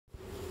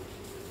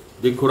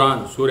The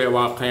Quran, Surah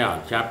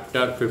Waqiah,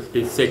 chapter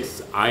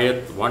 56,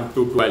 ayat 1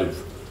 to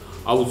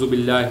 12. A'udhu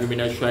billahi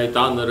minash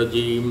shaitanir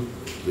rajeem.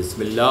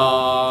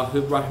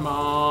 Bismillahir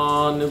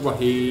rahmanir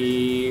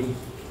rahim.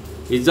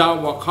 Iza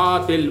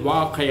waqatil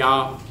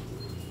waqiah,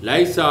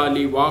 laysa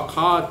li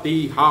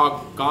waqatiha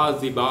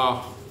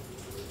kazibah.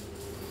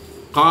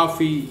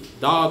 Qafi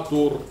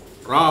datur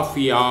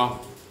rafiya.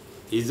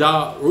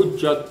 Iza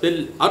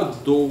rujjatil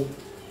ardu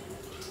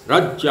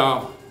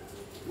rajja.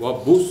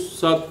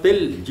 وَبُسَّتِ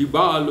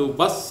الْجِبَالُ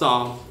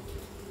بَسًّا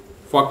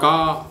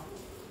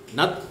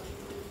فَكَانَتْ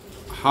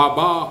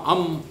هَبَاءً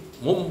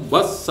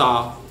مُنبَثًّا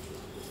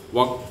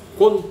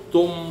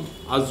وَكُنْتُمْ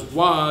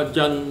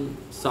أَزْوَاجًا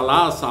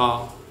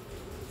ثَلَاثًا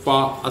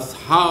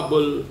فَأَصْحَابُ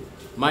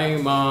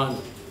الْمَيْمَنَةِ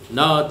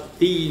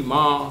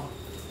مَا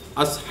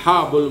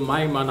أَصْحَابُ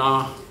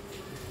الْمَيْمَنَةِ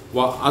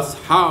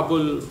وَأَصْحَابُ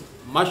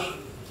الْمَشْأَمَةِ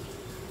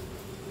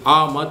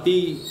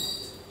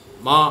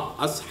مَا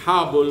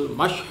أَصْحَابُ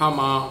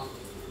الْمَشْأَمَةِ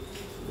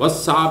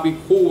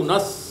والسابقون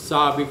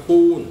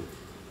السابقون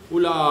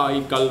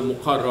أولئك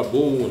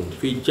المقربون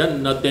في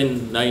جنة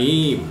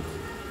النعيم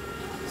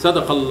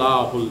صدق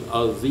الله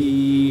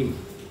العظيم.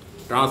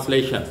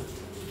 Translation.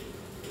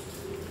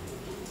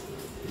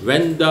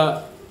 When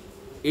the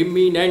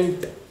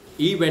imminent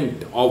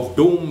event of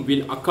doom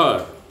will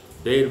occur,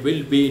 there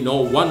will be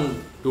no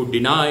one to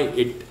deny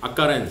its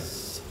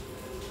occurrence.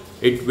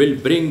 It will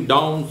bring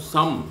down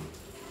some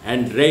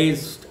and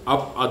raise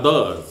up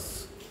others.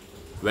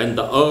 When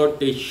the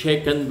earth is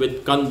shaken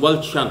with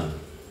convulsion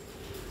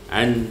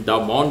and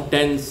the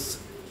mountains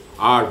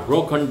are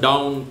broken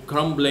down,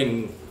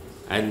 crumbling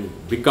and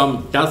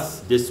become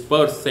dust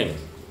dispersing,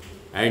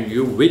 and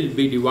you will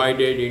be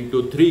divided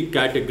into three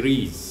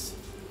categories.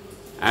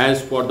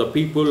 As for the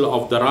people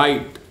of the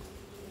right,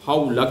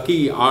 how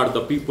lucky are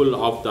the people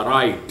of the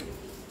right,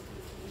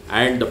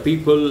 and the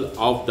people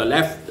of the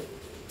left,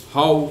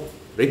 how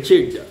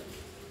wretched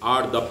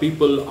are the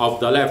people of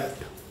the left.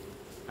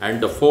 And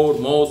the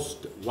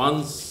foremost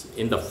ones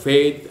in the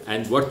faith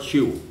and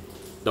virtue,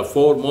 the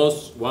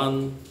foremost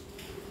one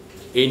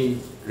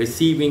in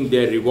receiving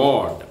their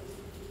reward,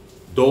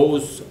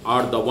 those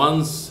are the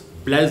ones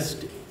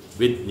blessed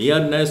with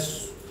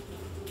nearness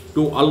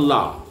to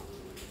Allah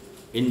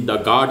in the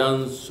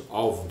gardens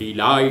of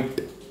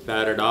delight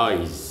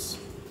paradise.